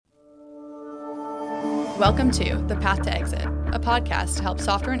Welcome to The Path to Exit, a podcast to help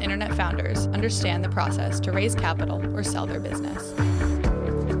software and internet founders understand the process to raise capital or sell their business.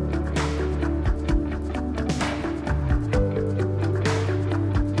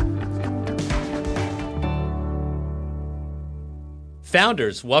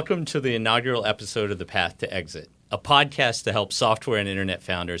 Founders, welcome to the inaugural episode of The Path to Exit, a podcast to help software and internet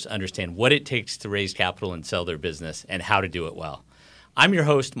founders understand what it takes to raise capital and sell their business and how to do it well. I'm your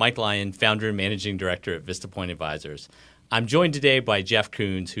host, Mike Lyon, founder and managing director at Vista Point Advisors. I'm joined today by Jeff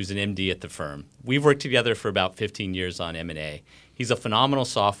Koons, who's an MD at the firm. We've worked together for about 15 years on M&A. He's a phenomenal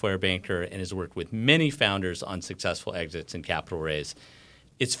software banker and has worked with many founders on successful exits and capital raise.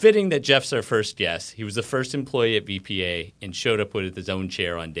 It's fitting that Jeff's our first guest. He was the first employee at VPA and showed up with his own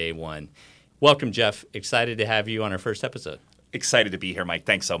chair on day one. Welcome, Jeff. Excited to have you on our first episode. Excited to be here, Mike.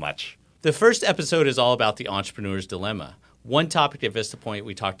 Thanks so much. The first episode is all about the entrepreneur's dilemma. One topic at Vista Point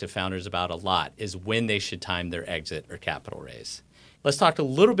we talk to founders about a lot is when they should time their exit or capital raise. Let's talk a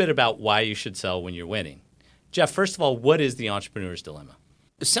little bit about why you should sell when you're winning. Jeff, first of all, what is the entrepreneur's dilemma?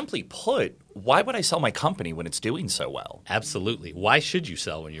 Simply put, why would I sell my company when it's doing so well? Absolutely. Why should you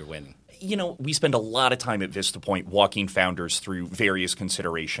sell when you're winning? You know, we spend a lot of time at Vista Point walking founders through various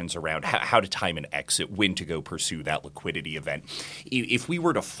considerations around how to time an exit, when to go pursue that liquidity event. If we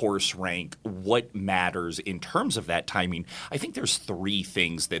were to force rank what matters in terms of that timing, I think there's three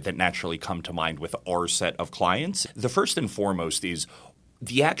things that naturally come to mind with our set of clients. The first and foremost is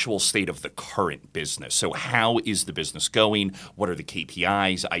the actual state of the current business. So how is the business going? What are the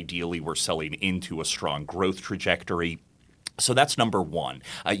KPIs? Ideally, we're selling into a strong growth trajectory. So that's number one.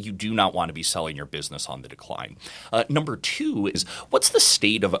 You do not want to be selling your business on the decline. Number two is, what's the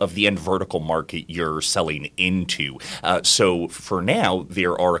state of the end vertical market you're selling into? So for now,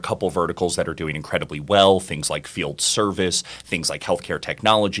 there are a couple verticals that are doing incredibly well, things like field service, things like healthcare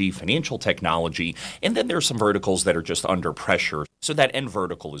technology, financial technology, and then there are some verticals that are just under pressure. So that end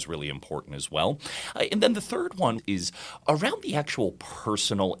vertical is really important as well. And then the third one is around the actual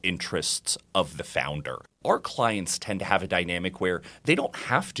personal interests of the founder. Our clients tend to have a dynamic where they don't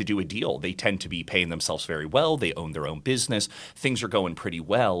have to do a deal. They tend to be paying themselves very well. They own their own business. Things are going pretty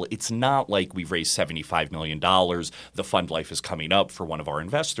well. It's not like we've raised $75 million. The fund life is coming up for one of our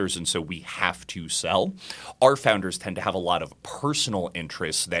investors, and so we have to sell. Our founders tend to have a lot of personal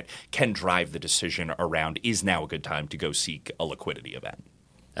interests that can drive the decision around, is now a good time to go seek a liquidity event?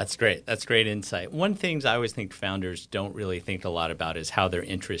 That's great. That's great insight. One thing I always think founders don't really think a lot about is how their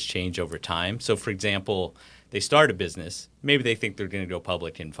interests change over time. So, for example, they start a business. Maybe they think they're going to go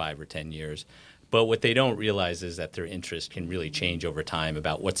public in 5 or 10 years. But what they don't realize is that their interests can really change over time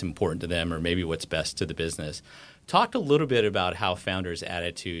about what's important to them or maybe what's best to the business. Talk a little bit about how founders'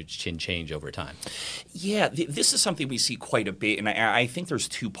 attitudes can change over time. Yeah, this is something we see quite a bit, and I think there's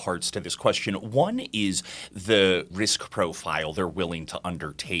two parts to this question. One is the risk profile they're willing to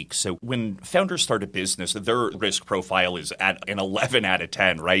undertake. So when founders start a business, their risk profile is at an 11 out of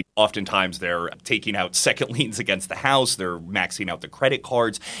 10, right? Oftentimes they're taking out second liens against the house, they're maxing out the credit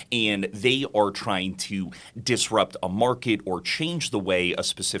cards, and they are trying to disrupt a market or change the way a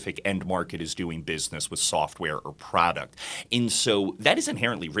specific end market is doing business with software or product. And so that is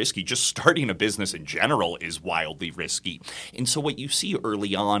inherently risky. Just starting a business in general is wildly risky. And so what you see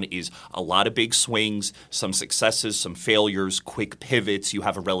early on is a lot of big swings, some successes, some failures, quick pivots. You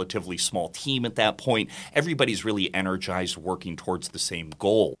have a relatively small team at that point. Everybody's really energized, working towards the same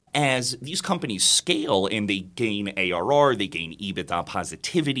goal. As these companies scale and they gain ARR, they gain EBITDA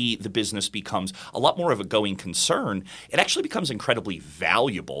positivity, the business becomes a lot more of a going concern. It actually becomes incredibly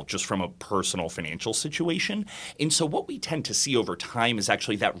valuable just from a personal financial situation. And so what we tend to see over time is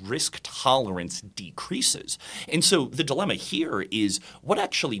actually that risk tolerance decreases. And so the dilemma here is what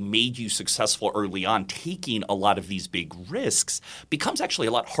actually made you successful early on, taking a lot of these big risks, becomes actually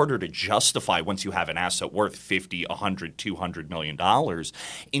a lot harder to justify once you have an asset worth $50, $100, $200 million.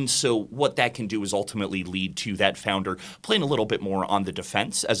 And so what that can do is ultimately lead to that founder playing a little bit more on the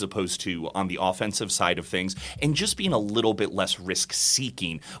defense as opposed to on the offensive side of things, and just being a little bit less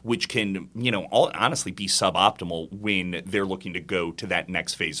risk-seeking, which can, honestly be suboptimal when they're looking to go to that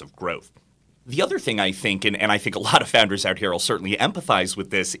next phase of growth. The other thing I think, and I think a lot of founders out here will certainly empathize with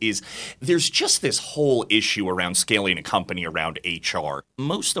this, is there's just this whole issue around scaling a company around HR.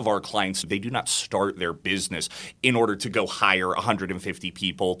 Most of our clients, they do not start their business in order to go hire 150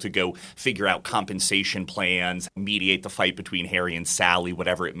 people, to go figure out compensation plans, mediate the fight between Harry and Sally,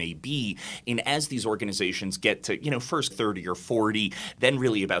 whatever it may be. And as these organizations get to, first 30 or 40, then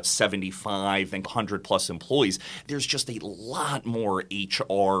really about 75, then 100 plus employees, there's just a lot more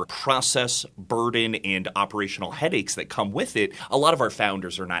HR process, burden and operational headaches that come with it, a lot of our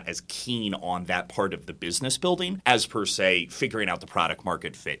founders are not as keen on that part of the business building as per se figuring out the product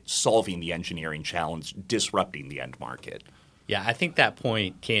market fit, solving the engineering challenge, disrupting the end market. Yeah, I think that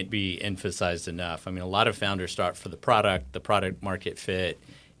point can't be emphasized enough. I mean, a lot of founders start for the product market fit,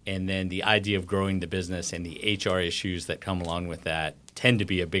 and then the idea of growing the business and the HR issues that come along with that tend to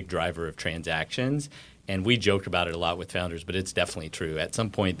be a big driver of transactions. And we joked about it a lot with founders, but it's definitely true. At some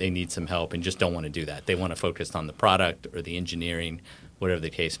point, they need some help and just don't want to do that. They want to focus on the product or the engineering, whatever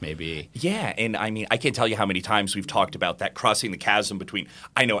the case may be. Yeah, and I mean, I can't tell you how many times we've talked about that, crossing the chasm between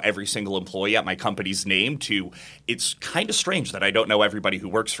I know every single employee at my company's name to it's kind of strange that I don't know everybody who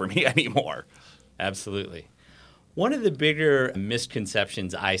works for me anymore. Absolutely. One of the bigger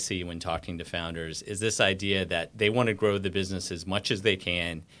misconceptions I see when talking to founders is this idea that they want to grow the business as much as they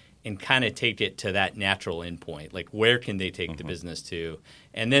can and kind of take it to that natural endpoint. Like, where can they take the business to?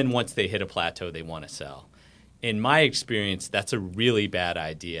 And then once they hit a plateau, they want to sell. In my experience, that's a really bad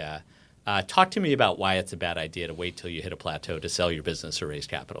idea. Talk to me about why it's a bad idea to wait till you hit a plateau to sell your business or raise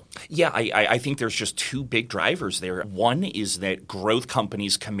capital. Yeah, I think there's just two big drivers there. One is that growth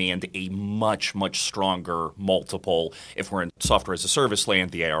companies command a much, much stronger multiple. If we're in software as a service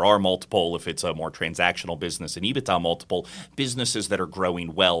land, the ARR multiple. If it's a more transactional business, an EBITDA multiple. Businesses that are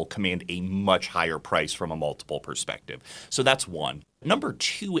growing well command a much higher price from a multiple perspective. So that's one. Number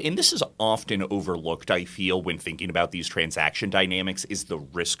two, and this is often overlooked, I feel, when thinking about these transaction dynamics, is the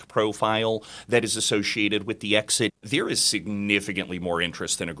risk profile that is associated with the exit. There is significantly more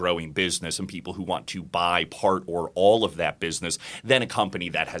interest in a growing business and people who want to buy part or all of that business than a company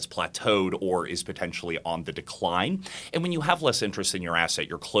that has plateaued or is potentially on the decline. And when you have less interest in your asset,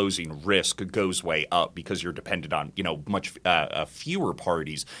 your closing risk goes way up because you're dependent on, much fewer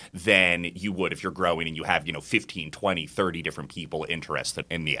parties than you would if you're growing and you have, 15, 20, 30 different people interested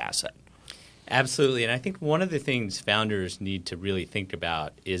in the asset. Absolutely. And I think one of the things founders need to really think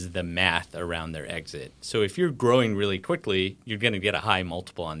about is the math around their exit. So if you're growing really quickly, you're going to get a high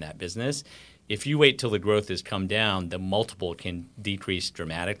multiple on that business. If you wait till the growth has come down, the multiple can decrease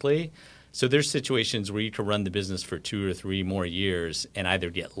dramatically. So there's situations where you can run the business for 2 or 3 more years and either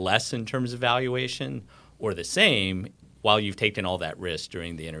get less in terms of valuation or the same while you've taken all that risk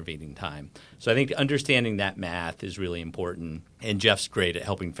during the intervening time. So I think understanding that math is really important, and Jeff's great at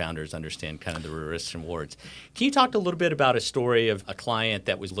helping founders understand kind of the risks and rewards. Can you talk a little bit about a story of a client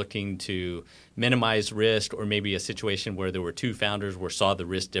that was looking to minimize risk, or maybe a situation where there were 2 founders who saw the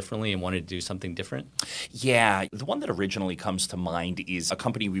risk differently and wanted to do something different? Yeah. The one that originally comes to mind is a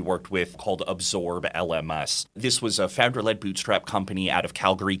company we worked with called Absorb LMS. This was a founder-led bootstrap company out of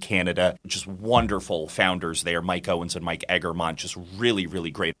Calgary, Canada. Just wonderful founders there, Mike Owens and Mike Egermont, just really,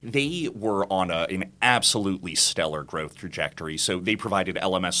 really great. They were on an absolutely stellar growth trajectory. So they provided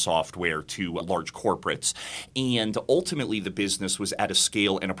LMS software to large corporates. And ultimately, the business was at a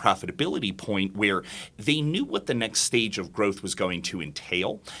scale and a profitability point where they knew what the next stage of growth was going to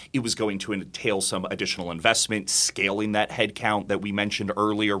entail. It was going to entail some additional investment, scaling that headcount that we mentioned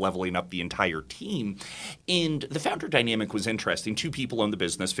earlier, leveling up the entire team. And the founder dynamic was interesting. 2 people owned the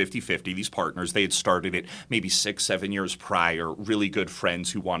business, 50-50, these partners. They had started it maybe 6-7 years prior, really good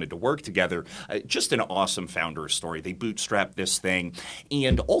friends who wanted to work together. Just an awesome founder story. They bootstrapped this thing.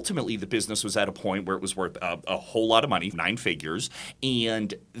 And ultimately, the business was at a point where it was worth a whole lot of money, 9 figures.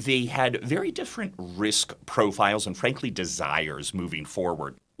 And they had very different risk profiles and, frankly, desires moving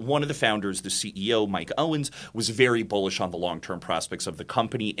forward. One of the founders, the CEO, Mike Owens, was very bullish on the long-term prospects of the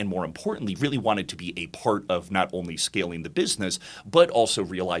company and, more importantly, really wanted to be a part of not only scaling the business, but also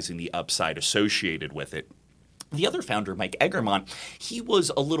realizing the upside associated with it. The other founder, Mike Egermont, he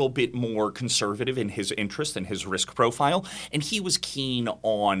was a little bit more conservative in his interest and his risk profile, and he was keen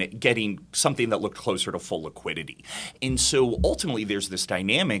on getting something that looked closer to full liquidity. And so ultimately there's this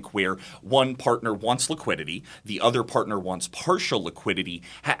dynamic where one partner wants liquidity, the other partner wants partial liquidity.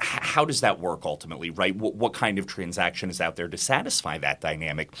 How does that work ultimately, right? What kind of transaction is out there to satisfy that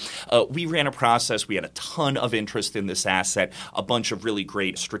dynamic? We ran a process. We had a ton of interest in this asset, a bunch of really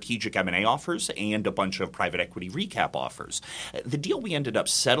great strategic M&A offers, and a bunch of private equity recap offers. The deal we ended up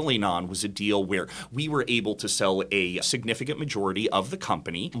settling on was a deal where we were able to sell a significant majority of the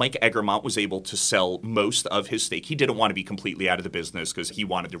company. Mike Egermont was able to sell most of his stake. He didn't want to be completely out of the business because he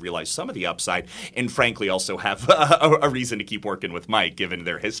wanted to realize some of the upside and, frankly, also have a reason to keep working with Mike given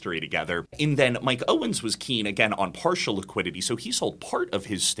their history together. And then Mike Owens was keen, again, on partial liquidity, so he sold part of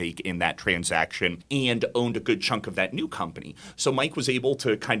his stake in that transaction and owned a good chunk of that new company. So Mike was able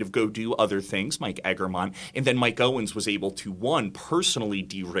to kind of go do other things, Mike Egerman, and then Mike Owens was able to, one, personally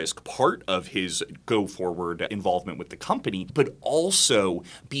de-risk part of his go-forward involvement with the company, but also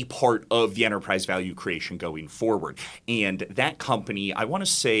be part of the enterprise value creation going forward. And that company, I want to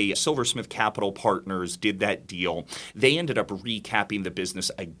say Silversmith Capital Partners did that deal. They ended up recapping the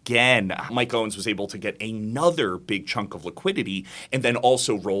business again. Mike Owens was able to get another big chunk of liquidity and then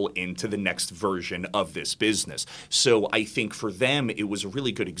also roll into the next version of this business. So I think for them, it was a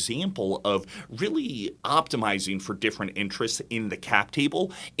really good example of really optimizing for different interests in the cap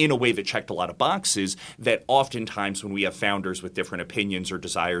table in a way that checked a lot of boxes that oftentimes when we have founders with different opinions or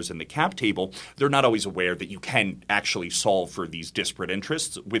desires in the cap table, they're not always aware that you can actually solve for these disparate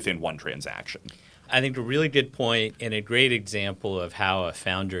interests within one transaction. I think a really good point and a great example of how a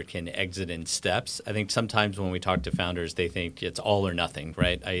founder can exit in steps. I think sometimes when we talk to founders, they think it's all or nothing,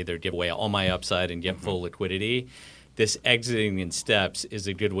 right? I either give away all my upside and get full liquidity. This exiting in steps is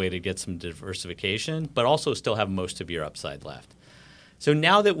a good way to get some diversification, but also still have most of your upside left. So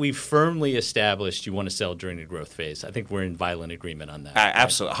now that we've firmly established you want to sell during the growth phase, I think we're in violent agreement on that.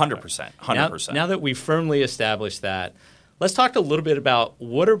 Absolutely, 100%. 100%. Now that we've firmly established that, let's talk a little bit about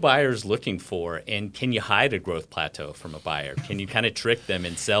what are buyers looking for, and can you hide a growth plateau from a buyer? Can you kind of trick them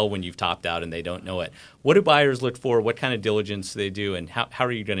and sell when you've topped out and they don't know it? What do buyers look for? What kind of diligence do they do, and how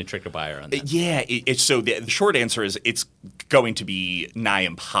are you going to trick a buyer on that? Yeah, so the short answer is it's going to be nigh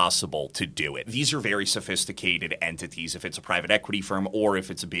impossible to do it. These are very sophisticated entities. If it's a private equity firm or if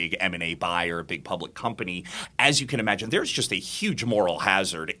it's a big M&A buyer, a big public company, as you can imagine, there's just a huge moral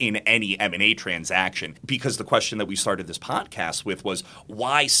hazard in any M&A transaction, because the question that we started this podcast with was,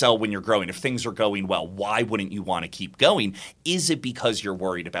 why sell when you're growing? If things are going well, why wouldn't you want to keep going? Is it because you're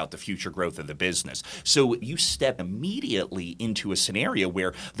worried about the future growth of the business? So you step immediately into a scenario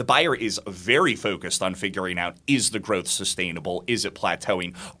where the buyer is very focused on figuring out, is the growth sustainable? Is it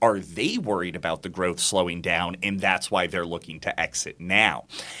plateauing? Are they worried about the growth slowing down? And that's why they're looking to exit now.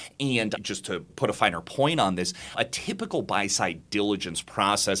 And just to put a finer point on this, a typical buy-side diligence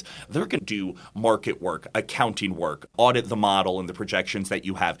process, they're going to do market work, accounting work, audit the model and the projections that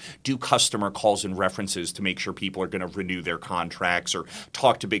you have, do customer calls and references to make sure people are going to renew their contracts, or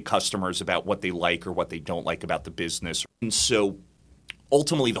talk to big customers about what they like or what they don't like about the business. And so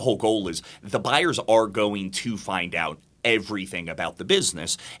ultimately the whole goal is the buyers are going to find out everything about the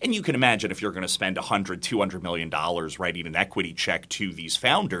business. And you can imagine if you're going to spend $100, $200 million writing an equity check to these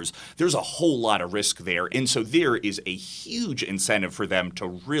founders, there's a whole lot of risk there. And so there is a huge incentive for them to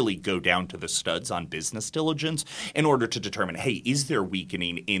really go down to the studs on business diligence in order to determine, hey, is there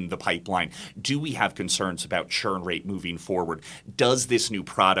weakening in the pipeline? Do we have concerns about churn rate moving forward? Does this new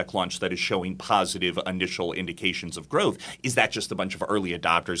product launch that is showing positive initial indications of growth, is that just a bunch of early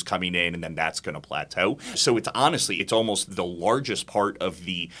adopters coming in and then that's going to plateau? So it's almost the largest part of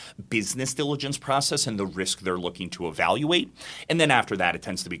the business diligence process and the risk they're looking to evaluate. And then after that, it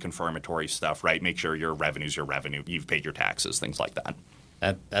tends to be confirmatory stuff, right? Make sure your revenue's your revenue, you've paid your taxes, things like that.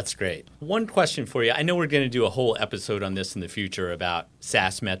 That's great. One question for you. I know we're going to do a whole episode on this in the future about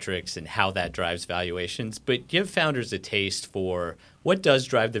SaaS metrics and how that drives valuations, but give founders a taste for what does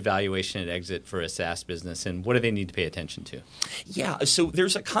drive the valuation at exit for a SaaS business, and what do they need to pay attention to? Yeah, so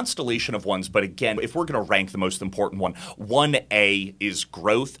there's a constellation of ones, but again, if we're going to rank the most important one, 1A is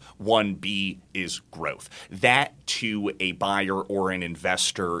growth, 1B is growth. That to a buyer or an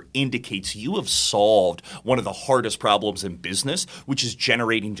investor indicates you have solved one of the hardest problems in business, which is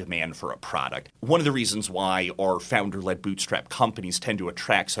generating demand for a product. One of the reasons why our founder-led bootstrap companies tend to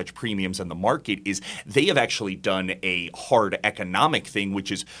attract such premiums in the market is they have actually done a hard economic thing,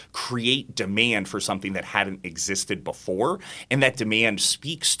 which is create demand for something that hadn't existed before. And that demand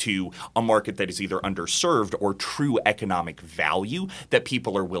speaks to a market that is either underserved or true economic value that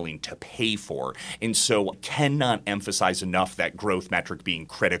people are willing to pay for. And so cannot emphasize enough that growth metric being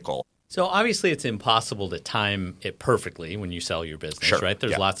critical. So obviously it's impossible to time it perfectly when you sell your business, sure. Right?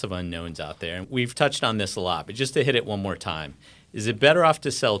 There's lots of unknowns out there. We've touched on this a lot, but just to hit it one more time. Is it better off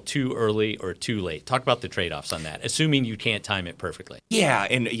to sell too early or too late? Talk about the trade-offs on that, assuming you can't time it perfectly. Yeah,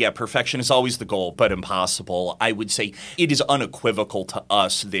 perfection is always the goal, but impossible. I would say it is unequivocal to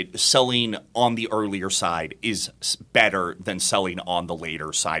us that selling on the earlier side is better than selling on the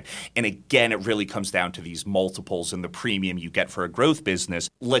later side. And again, it really comes down to these multiples and the premium you get for a growth business.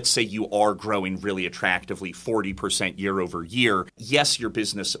 Let's say you are growing really attractively, 40% year over year. Yes, your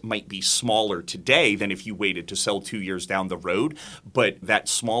business might be smaller today than if you waited to sell 2 years down the road, but that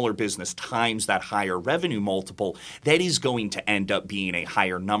smaller business times that higher revenue multiple, that is going to end up being a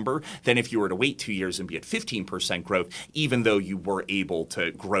higher number than if you were to wait 2 years and be at 15% growth, even though you were able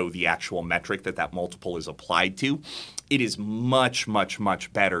to grow the actual metric that multiple is applied to. It is much, much,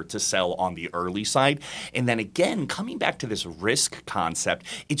 much better to sell on the early side. And then again, coming back to this risk concept,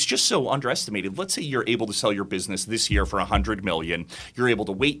 it's just so underestimated. Let's say you're able to sell your business this year for $100 million. You're able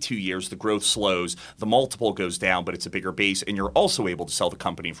to wait 2 years, the growth slows, the multiple goes down, but it's a bigger base, and you're also able to sell the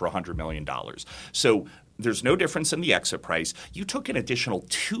company for $100 million. So there's no difference in the exit price. You took an additional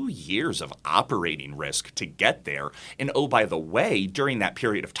 2 years of operating risk to get there. And oh, by the way, during that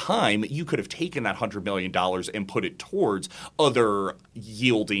period of time, you could have taken that $100 million and put it towards other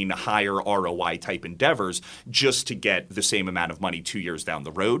yielding higher ROI type endeavors just to get the same amount of money 2 years down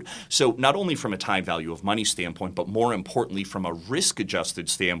the road. So not only from a time value of money standpoint, but more importantly, from a risk adjusted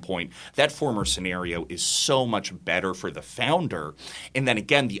standpoint, that former scenario is so much better for the founder. And then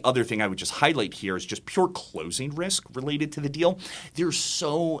again, the other thing I would just highlight here is just pure closing risk related to the deal. There's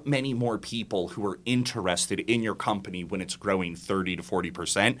so many more people who are interested in your company when it's growing 30 to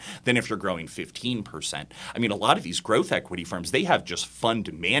 40% than if you're growing 15%. I mean, a lot of these growth equity firms, they have just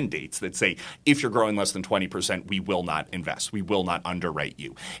fund mandates that say, if you're growing less than 20%, we will not invest. We will not underwrite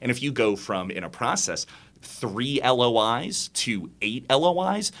you. And if you go from, in a process, 3 LOIs to 8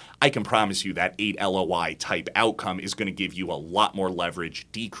 LOIs, I can promise you that 8 LOI type outcome is going to give you a lot more leverage,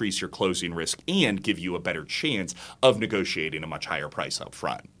 decrease your closing risk, and give you a better chance of negotiating a much higher price up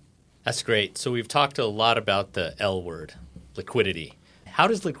front. That's great. So we've talked a lot about the L word, liquidity. How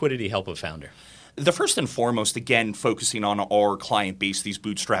does liquidity help a founder? The first and foremost, again, focusing on our client base, these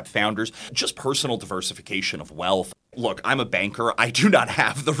bootstrap founders, just personal diversification of wealth. Look, I'm a banker. I do not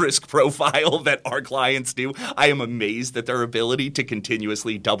have the risk profile that our clients do. I am amazed at their ability to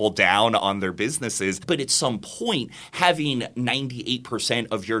continuously double down on their businesses. But at some point, having 98%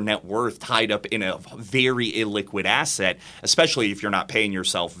 of your net worth tied up in a very illiquid asset, especially if you're not paying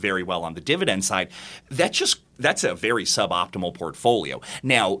yourself very well on the dividend side, that's a very suboptimal portfolio.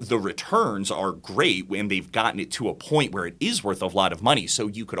 Now, the returns are great when they've gotten it to a point where it is worth a lot of money. So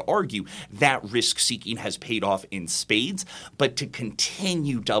you could argue that risk seeking has paid off in spades. But to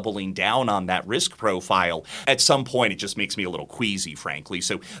continue doubling down on that risk profile, at some point, it just makes me a little queasy, frankly.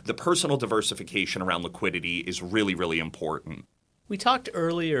 So the personal diversification around liquidity is really, really important. We talked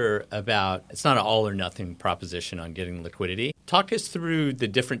earlier about it's not an all or nothing proposition on getting liquidity. Talk us through the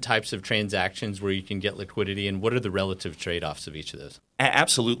different types of transactions where you can get liquidity and what are the relative trade-offs of each of those?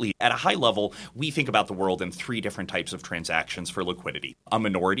 Absolutely. At a high level, we think about the world in 3 different types of transactions for liquidity. A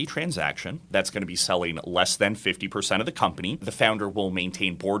minority transaction, that's going to be selling less than 50% of the company. The founder will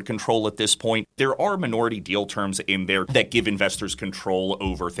maintain board control at this point. There are minority deal terms in there that give investors control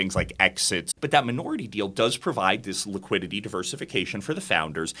over things like exits, but that minority deal does provide this liquidity diversification for the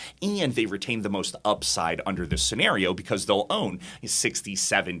founders, and they retain the most upside under this scenario because they'll own 60,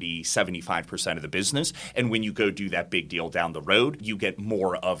 70, 75% of the business. And when you go do that big deal down the road, you get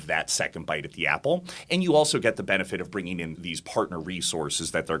more of that second bite at the apple. And you also get the benefit of bringing in these partner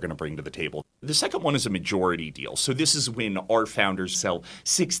resources that they're going to bring to the table. The second one is a majority deal. So this is when our founders sell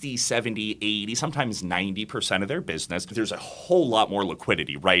 60, 70, 80, sometimes 90% of their business. There's a whole lot more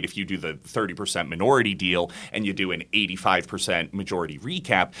liquidity, right? If you do the 30% minority deal and you do an 85% majority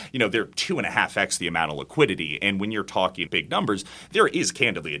recap, they're 2.5x the amount of liquidity. And when you're talking big numbers, there is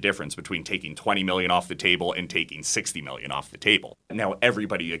candidly a difference between taking 20 million off the table and taking 60 million off the table. Now,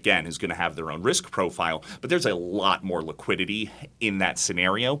 everybody, again, is going to have their own risk profile, but there's a lot more liquidity in that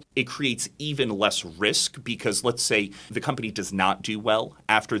scenario. It creates even less risk because let's say the company does not do well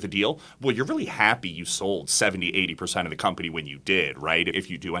after the deal. Well, you're really happy you sold 70, 80% of the company when you did, right? If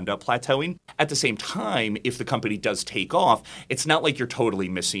you do end up plateauing. At the same time, if the company does take off, it's not like you're totally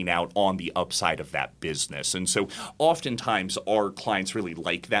missing out on the upside of that business. And so oftentimes our clients really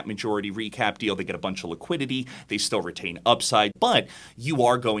like that majority recap deal. They get a bunch of liquidity. They still retain upside, but you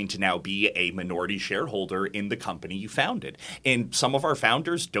are going to now be a minority shareholder in the company you founded. And some of our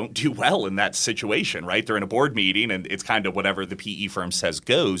founders don't do well in that situation, right? They're in a board meeting and it's kind of whatever the PE firm says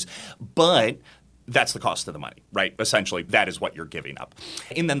goes. But that's the cost of the money, right? Essentially, that is what you're giving up.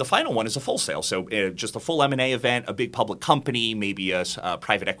 And then the final one is a full sale. So just a full M&A event, a big public company, maybe a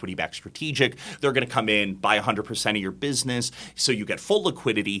private equity-backed strategic. They're going to come in, buy 100% of your business, so you get full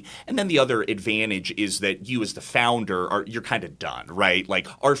liquidity. And then the other advantage is that you as the founder, you're kind of done, right? Like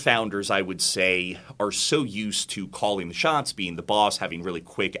our founders, I would say, are so used to calling the shots, being the boss, having really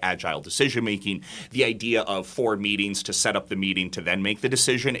quick, agile decision-making. The idea of 4 meetings to set up the meeting to then make the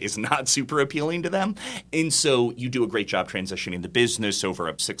decision is not super appealing to them. them. And so you do a great job transitioning the business over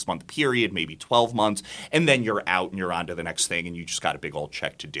a 6-month period, maybe 12 months, and then you're out and you're on to the next thing and you just got a big old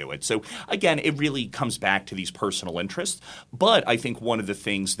check to do it. So again, it really comes back to these personal interests. But I think one of the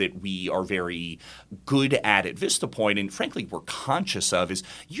things that we are very good at Vista Point, and frankly we're conscious of, is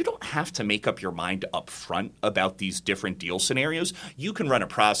you don't have to make up your mind up front about these different deal scenarios. You can run a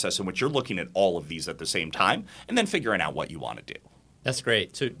process in which you're looking at all of these at the same time and then figuring out what you want to do. That's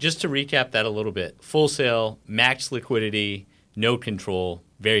great. So just to recap that a little bit, full sale, max liquidity, no control,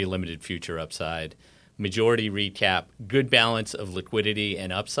 very limited future upside. Majority recap, good balance of liquidity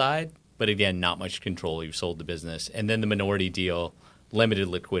and upside, but again, not much control. You've sold the business. And then the minority deal, limited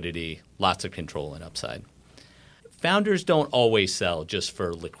liquidity, lots of control and upside. Founders don't always sell just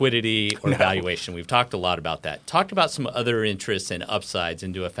for liquidity or valuation. We've talked a lot about that. Talk about some other interests and upsides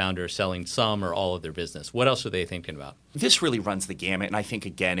into a founder selling some or all of their business. What else are they thinking about? This really runs the gamut, and I think,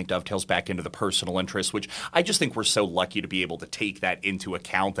 again, it dovetails back into the personal interest, which I just think we're so lucky to be able to take that into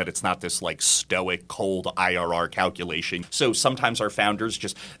account, that it's not this like stoic, cold IRR calculation. So sometimes our founders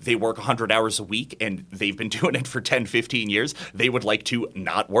they work 100 hours a week, and they've been doing it for 10, 15 years. They would like to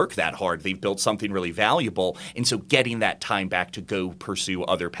not work that hard. They've built something really valuable, and so getting that time back to go pursue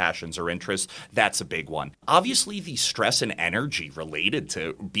other passions or interests, that's a big one. Obviously, the stress and energy related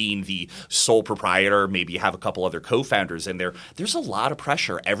to being the sole proprietor, maybe you have a couple other co-founders in there, there's a lot of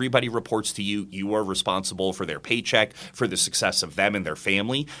pressure. Everybody reports to you. You are responsible for their paycheck, for the success of them and their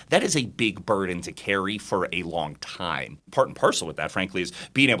family. That is a big burden to carry for a long time. Part and parcel with that, frankly, is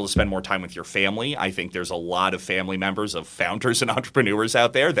being able to spend more time with your family. I think there's a lot of family members of founders and entrepreneurs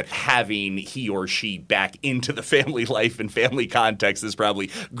out there that having he or she back into the family life and family context is probably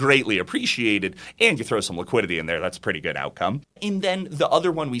greatly appreciated. And you throw some liquidity in there, that's a pretty good outcome. And then the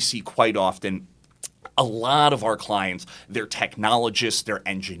other one we see quite often, a lot of our clients, they're technologists, they're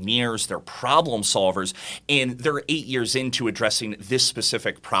engineers, they're problem solvers, and they're 8 years into addressing this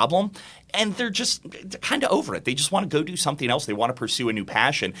specific problem. And they're kind of over it. They just want to go do something else. They want to pursue a new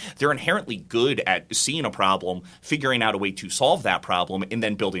passion. They're inherently good at seeing a problem, figuring out a way to solve that problem, and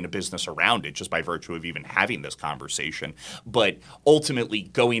then building a business around it just by virtue of even having this conversation. But ultimately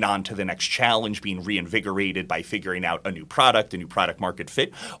going on to the next challenge, being reinvigorated by figuring out a new product market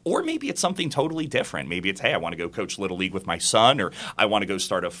fit, or maybe it's something totally different. Maybe it's, hey, I want to go coach Little League with my son, or I want to go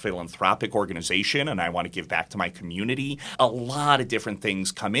start a philanthropic organization and I want to give back to my community. A lot of different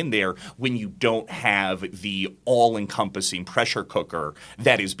things come in there when you don't have the all-encompassing pressure cooker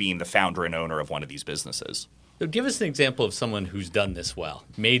that is being the founder and owner of one of these businesses. So give us an example of someone who's done this well,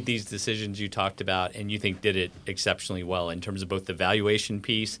 made these decisions you talked about, and you think did it exceptionally well in terms of both the valuation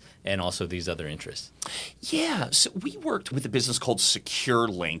piece and also these other interests. Yeah, so we worked with a business called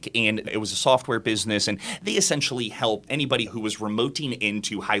SecureLink, and it was a software business, and they essentially help anybody who was remoting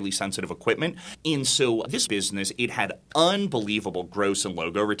into highly sensitive equipment. And so this business, it had unbelievable gross and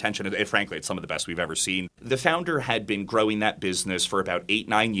logo retention. And frankly, it's some of the best we've ever seen. The founder had been growing that business for about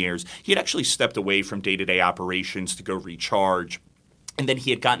 8-9 years. He had actually stepped away from day-to-day operations to go recharge. And then he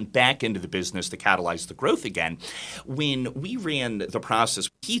had gotten back into the business to catalyze the growth again. When we ran the process,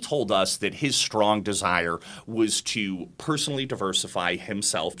 he told us that his strong desire was to personally diversify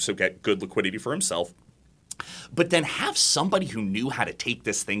himself, so get good liquidity for himself, but then have somebody who knew how to take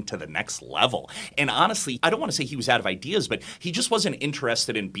this thing to the next level. And honestly, I don't want to say he was out of ideas, but he just wasn't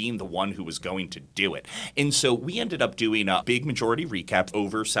interested in being the one who was going to do it. And so we ended up doing a big majority recap,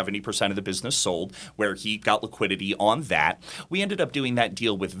 over 70% of the business sold, where he got liquidity on that. We ended up doing that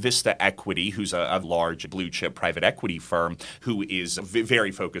deal with Vista Equity, who's a large blue chip private equity firm who is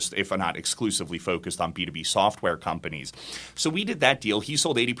very focused, if not exclusively focused, on B2B software companies. So we did that deal. He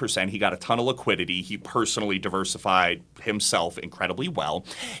sold 80%. He got a ton of liquidity. He personally diversified himself incredibly well.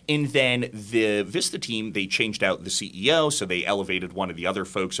 And then the Vista team, they changed out the CEO, so they elevated one of the other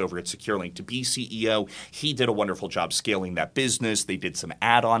folks over at SecureLink to be CEO. He did a wonderful job scaling that business. They did some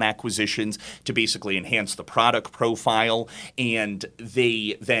add-on acquisitions to basically enhance the product profile. And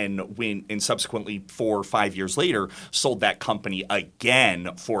they then went and subsequently 4 or 5 years later sold that company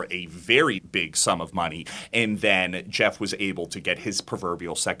again for a very big sum of money. And then Jeff was able to get his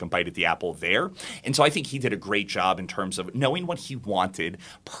proverbial second bite at the apple there. And so I think he did a great job in terms of knowing what he wanted,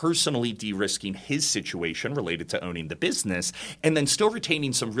 personally de-risking his situation related to owning the business, and then still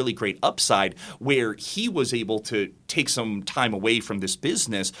retaining some really great upside where he was able to take some time away from this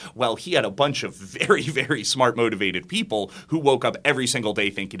business while he had a bunch of very, very smart, motivated people who woke up every single day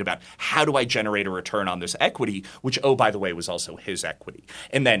thinking about how do I generate a return on this equity, which, oh, by the way, was also his equity,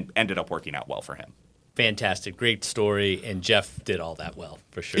 and then ended up working out well for him. Fantastic. Great story. And Jeff did all that well,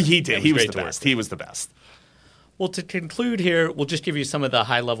 for sure. He did. He was the best. He was the best. Well, to conclude here, we'll just give you some of the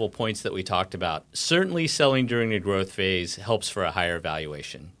high-level points that we talked about. Certainly selling during a growth phase helps for a higher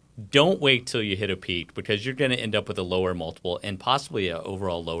valuation. Don't wait till you hit a peak because you're going to end up with a lower multiple and possibly an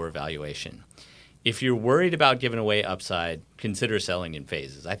overall lower valuation. If you're worried about giving away upside, consider selling in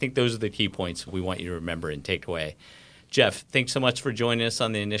phases. I think those are the key points we want you to remember and take away. Jeff, thanks so much for joining us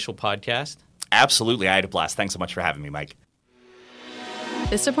on the initial podcast. Absolutely. I had a blast. Thanks so much for having me, Mike.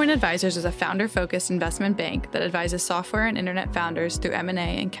 Vista Point Advisors is a founder-focused investment bank that advises software and internet founders through M&A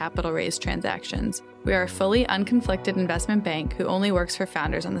and capital raise transactions. We are a fully unconflicted investment bank who only works for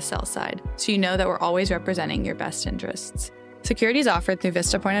founders on the sell side, so you know that we're always representing your best interests. Securities offered through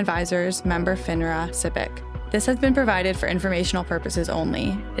Vista Point Advisors, member FINRA, SIPC. This has been provided for informational purposes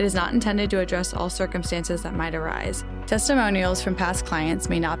only. It is not intended to address all circumstances that might arise. Testimonials from past clients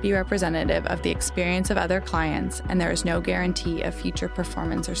may not be representative of the experience of other clients, and there is no guarantee of future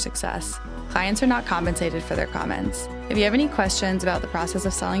performance or success. Clients are not compensated for their comments. If you have any questions about the process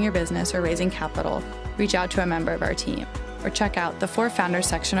of selling your business or raising capital, reach out to a member of our team, or check out the For Founders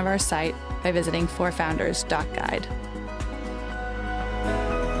section of our site by visiting forfounders.guide.